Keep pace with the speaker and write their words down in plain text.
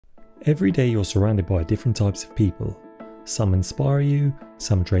Every day you're surrounded by different types of people. Some inspire you,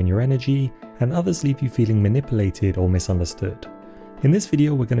 some drain your energy, and others leave you feeling manipulated or misunderstood. In this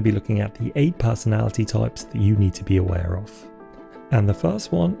video, we're going to be looking at the 8 personality types that you need to be aware of. And the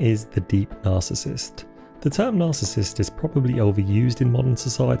first one is the deep narcissist. The term narcissist is probably overused in modern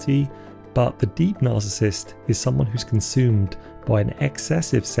society, but the deep narcissist is someone who's consumed by an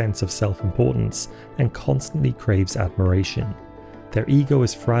excessive sense of self-importance and constantly craves admiration. Their ego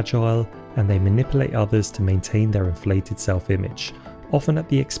is fragile and they manipulate others to maintain their inflated self-image, often at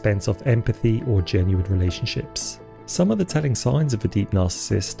the expense of empathy or genuine relationships. Some of the telling signs of a deep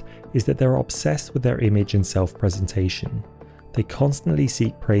narcissist is that they're obsessed with their image and self-presentation. They constantly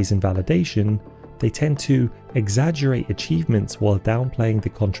seek praise and validation. They tend to exaggerate achievements while downplaying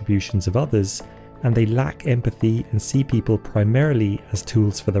the contributions of others, and they lack empathy and see people primarily as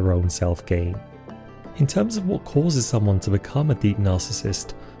tools for their own self-gain. In terms of what causes someone to become a deep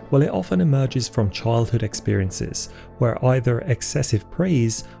narcissist, well, it often emerges from childhood experiences where either excessive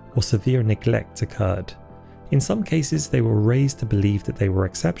praise or severe neglect occurred. In some cases, they were raised to believe that they were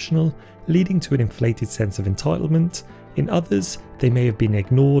exceptional, leading to an inflated sense of entitlement. In others, they may have been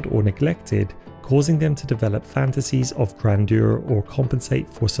ignored or neglected, causing them to develop fantasies of grandeur or compensate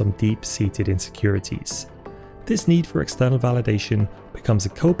for some deep-seated insecurities. This need for external validation becomes a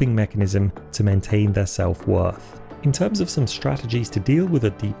coping mechanism to maintain their self-worth. In terms of some strategies to deal with a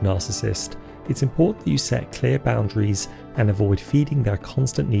deep narcissist, it's important that you set clear boundaries and avoid feeding their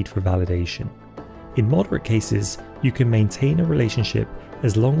constant need for validation. In moderate cases, you can maintain a relationship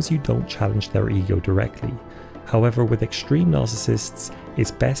as long as you don't challenge their ego directly. However, with extreme narcissists,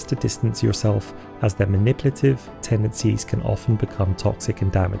 it's best to distance yourself as their manipulative tendencies can often become toxic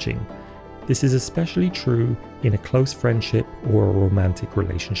and damaging. This is especially true in a close friendship or a romantic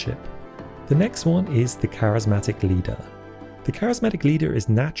relationship. The next one is the charismatic leader. The charismatic leader is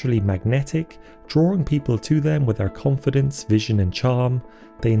naturally magnetic, drawing people to them with their confidence, vision, and charm.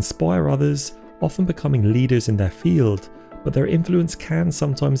 They inspire others, often becoming leaders in their field, but their influence can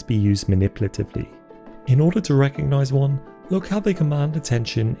sometimes be used manipulatively. In order to recognize one, look how they command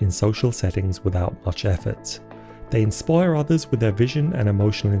attention in social settings without much effort. They inspire others with their vision and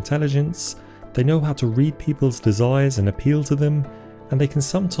emotional intelligence. They know how to read people's desires and appeal to them, and they can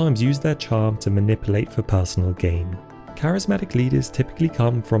sometimes use their charm to manipulate for personal gain. Charismatic leaders typically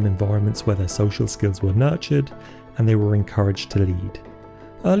come from environments where their social skills were nurtured and they were encouraged to lead.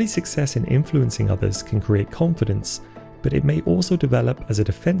 Early success in influencing others can create confidence, but it may also develop as a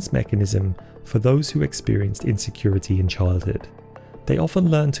defense mechanism for those who experienced insecurity in childhood. They often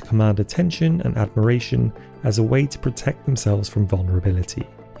learn to command attention and admiration as a way to protect themselves from vulnerability.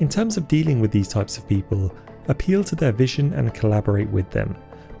 In terms of dealing with these types of people, appeal to their vision and collaborate with them,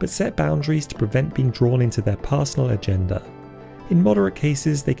 but set boundaries to prevent being drawn into their personal agenda. In moderate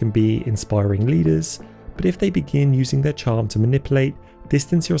cases, they can be inspiring leaders, but if they begin using their charm to manipulate,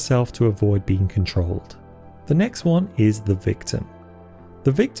 distance yourself to avoid being controlled. The next one is the victim.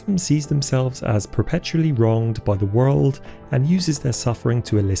 The victim sees themselves as perpetually wronged by the world and uses their suffering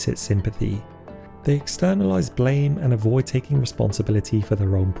to elicit sympathy. They externalize blame and avoid taking responsibility for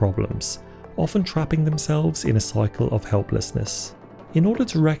their own problems, often trapping themselves in a cycle of helplessness. In order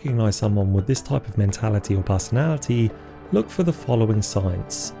to recognize someone with this type of mentality or personality, look for the following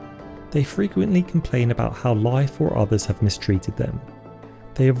signs. They frequently complain about how life or others have mistreated them.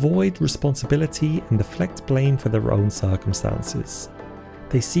 They avoid responsibility and deflect blame for their own circumstances.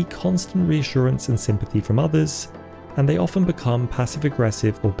 They seek constant reassurance and sympathy from others, and they often become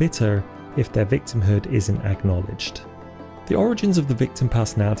passive-aggressive or bitter if their victimhood isn't acknowledged. The origins of the victim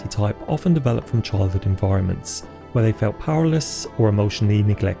personality type often develop from childhood environments, where they felt powerless or emotionally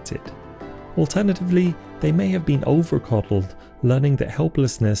neglected. Alternatively, they may have been overcoddled, learning that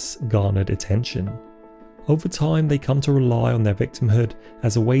helplessness garnered attention. Over time, they come to rely on their victimhood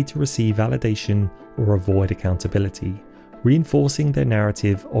as a way to receive validation or avoid accountability, reinforcing their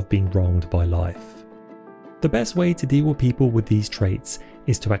narrative of being wronged by life. The best way to deal with people with these traits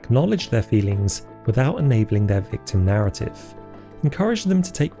is to acknowledge their feelings without enabling their victim narrative. Encourage them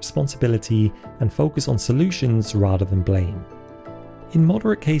to take responsibility and focus on solutions rather than blame. In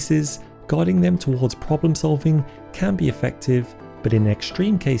moderate cases, guiding them towards problem solving can be effective, but in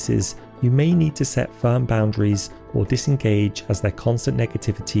extreme cases, you may need to set firm boundaries or disengage as their constant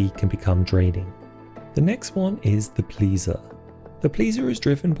negativity can become draining. The next one is the pleaser. The pleaser is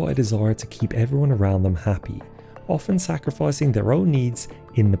driven by a desire to keep everyone around them happy, often sacrificing their own needs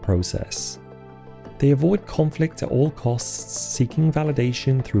in the process. They avoid conflict at all costs, seeking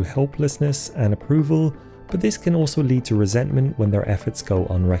validation through helplessness and approval, but this can also lead to resentment when their efforts go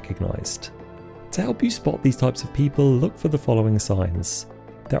unrecognized. To help you spot these types of people, look for the following signs.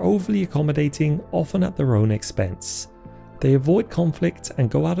 They're overly accommodating, often at their own expense. They avoid conflict and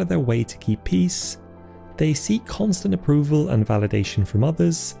go out of their way to keep peace. They seek constant approval and validation from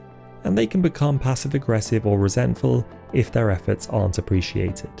others, and they can become passive-aggressive or resentful if their efforts aren't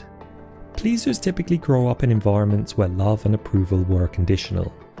appreciated. Pleasers typically grow up in environments where love and approval were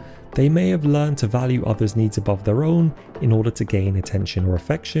conditional. They may have learned to value others' needs above their own in order to gain attention or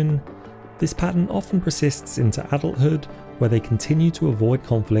affection. This pattern often persists into adulthood, where they continue to avoid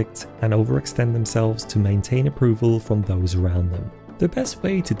conflict and overextend themselves to maintain approval from those around them. The best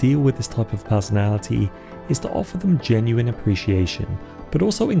way to deal with this type of personality is to offer them genuine appreciation, but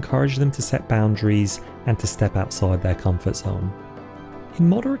also encourage them to set boundaries and to step outside their comfort zone. In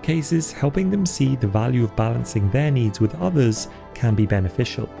moderate cases, helping them see the value of balancing their needs with others can be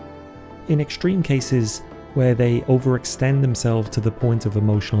beneficial. In extreme cases, where they overextend themselves to the point of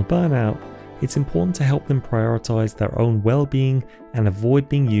emotional burnout, it's important to help them prioritize their own well-being and avoid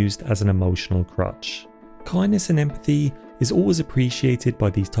being used as an emotional crutch. Kindness and empathy is always appreciated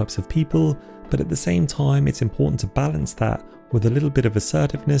by these types of people, but at the same time it's important to balance that with a little bit of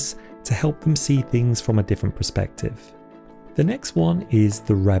assertiveness to help them see things from a different perspective. The next one is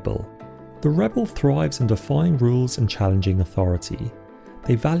the rebel. The rebel thrives on defying rules and challenging authority.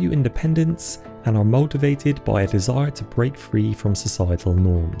 They value independence and are motivated by a desire to break free from societal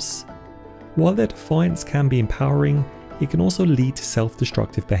norms. While their defiance can be empowering, it can also lead to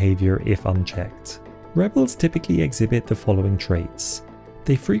self-destructive behavior if unchecked. Rebels typically exhibit the following traits.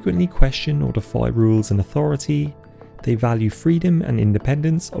 They frequently question or defy rules and authority. They value freedom and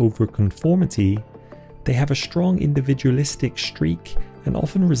independence over conformity. They have a strong individualistic streak and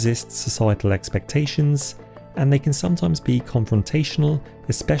often resist societal expectations, and they can sometimes be confrontational,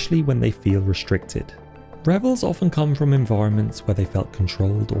 especially when they feel restricted. Rebels often come from environments where they felt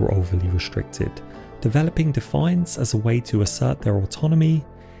controlled or overly restricted, developing defiance as a way to assert their autonomy.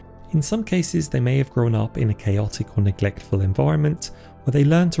 In some cases, they may have grown up in a chaotic or neglectful environment where they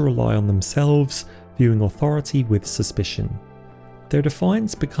learn to rely on themselves, viewing authority with suspicion. Their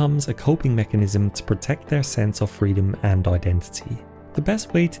defiance becomes a coping mechanism to protect their sense of freedom and identity. The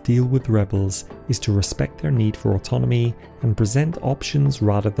best way to deal with rebels is to respect their need for autonomy and present options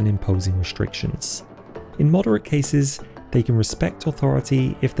rather than imposing restrictions. In moderate cases, they can respect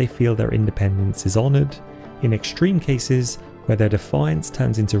authority if they feel their independence is honoured. In extreme cases, where their defiance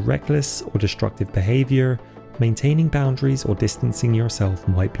turns into reckless or destructive behaviour, maintaining boundaries or distancing yourself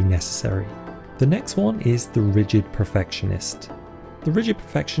might be necessary. The next one is the rigid perfectionist. The rigid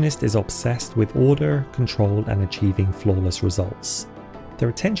perfectionist is obsessed with order, control, and achieving flawless results. Their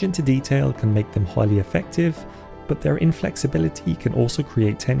attention to detail can make them highly effective, but their inflexibility can also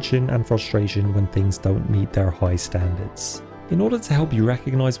create tension and frustration when things don't meet their high standards. In order to help you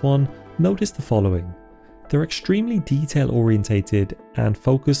recognize one, notice the following. They're extremely detail-orientated and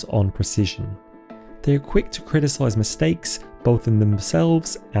focus on precision. They are quick to criticize mistakes, both in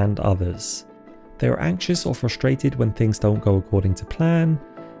themselves and others. They are anxious or frustrated when things don't go according to plan,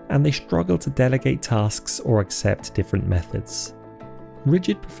 and they struggle to delegate tasks or accept different methods.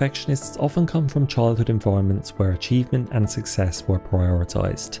 Rigid perfectionists often come from childhood environments where achievement and success were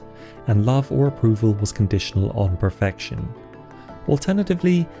prioritized, and love or approval was conditional on perfection.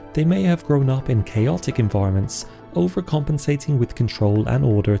 Alternatively, they may have grown up in chaotic environments, overcompensating with control and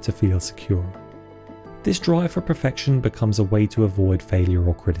order to feel secure. This drive for perfection becomes a way to avoid failure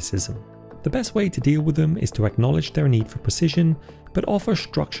or criticism. The best way to deal with them is to acknowledge their need for precision, but offer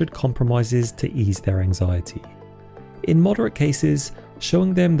structured compromises to ease their anxiety. In moderate cases,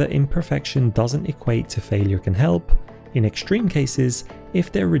 showing them that imperfection doesn't equate to failure can help. In extreme cases,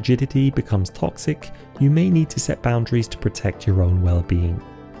 if their rigidity becomes toxic, you may need to set boundaries to protect your own well-being.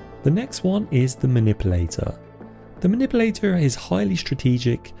 The next one is the manipulator. The manipulator is highly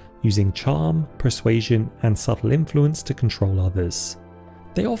strategic, using charm, persuasion, and subtle influence to control others.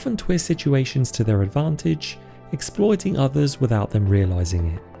 They often twist situations to their advantage, exploiting others without them realizing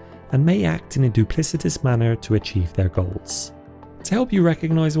it, and may act in a duplicitous manner to achieve their goals. To help you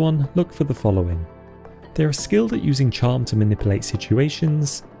recognize one, look for the following. They are skilled at using charm to manipulate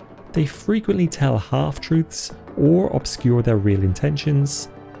situations. They frequently tell half-truths or obscure their real intentions.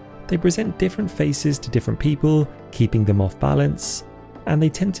 They present different faces to different people, keeping them off balance. And they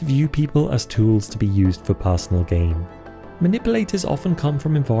tend to view people as tools to be used for personal gain. Manipulators often come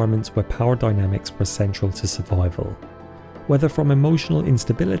from environments where power dynamics were central to survival. Whether from emotional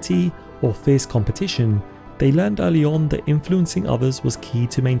instability or fierce competition, they learned early on that influencing others was key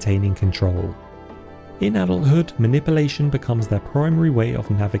to maintaining control. In adulthood, manipulation becomes their primary way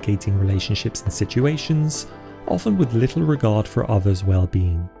of navigating relationships and situations, often with little regard for others'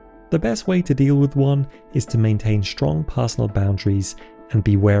 well-being. The best way to deal with one is to maintain strong personal boundaries and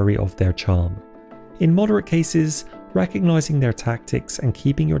be wary of their charm. In moderate cases, recognizing their tactics and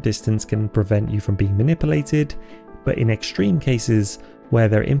keeping your distance can prevent you from being manipulated, but in extreme cases, where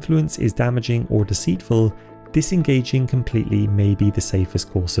their influence is damaging or deceitful, disengaging completely may be the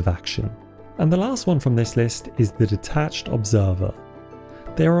safest course of action. And the last one from this list is the Detached Observer.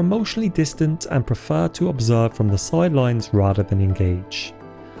 They are emotionally distant and prefer to observe from the sidelines rather than engage.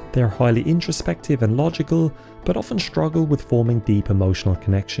 They are highly introspective and logical, but often struggle with forming deep emotional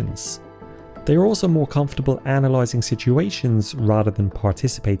connections. They are also more comfortable analyzing situations rather than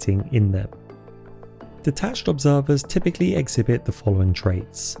participating in them. Detached observers typically exhibit the following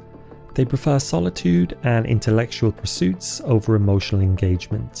traits. They prefer solitude and intellectual pursuits over emotional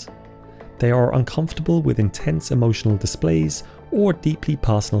engagement. They are uncomfortable with intense emotional displays or deeply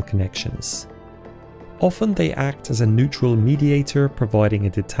personal connections. Often they act as a neutral mediator, providing a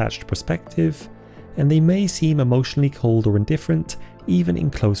detached perspective, and they may seem emotionally cold or indifferent even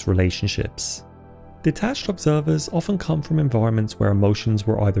in close relationships. Detached observers often come from environments where emotions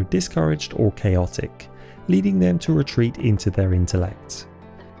were either discouraged or chaotic, leading them to retreat into their intellect.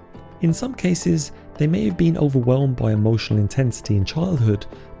 In some cases, they may have been overwhelmed by emotional intensity in childhood,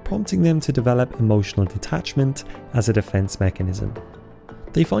 prompting them to develop emotional detachment as a defense mechanism.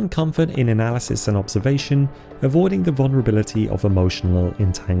 They find comfort in analysis and observation, avoiding the vulnerability of emotional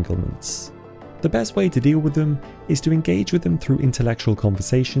entanglements. The best way to deal with them is to engage with them through intellectual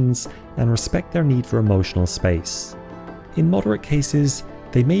conversations and respect their need for emotional space. In moderate cases,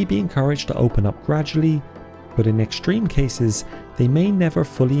 they may be encouraged to open up gradually, but in extreme cases, they may never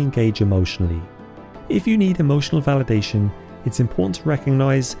fully engage emotionally. If you need emotional validation, it's important to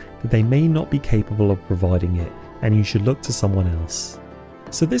recognize that they may not be capable of providing it, and you should look to someone else.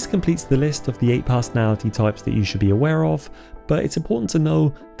 So this completes the list of the 8 personality types that you should be aware of, but it's important to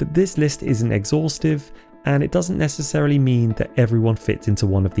know that this list isn't exhaustive, and it doesn't necessarily mean that everyone fits into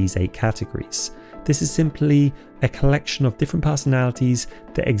one of these 8 categories. This is simply a collection of different personalities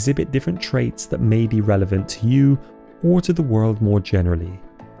that exhibit different traits that may be relevant to you or to the world more generally.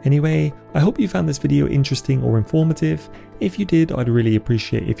 Anyway, I hope you found this video interesting or informative. If you did, I'd really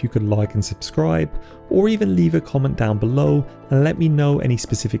appreciate if you could like and subscribe, or even leave a comment down below and let me know any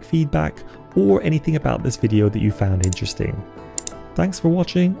specific feedback or anything about this video that you found interesting. Thanks for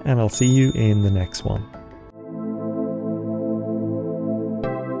watching, and I'll see you in the next one.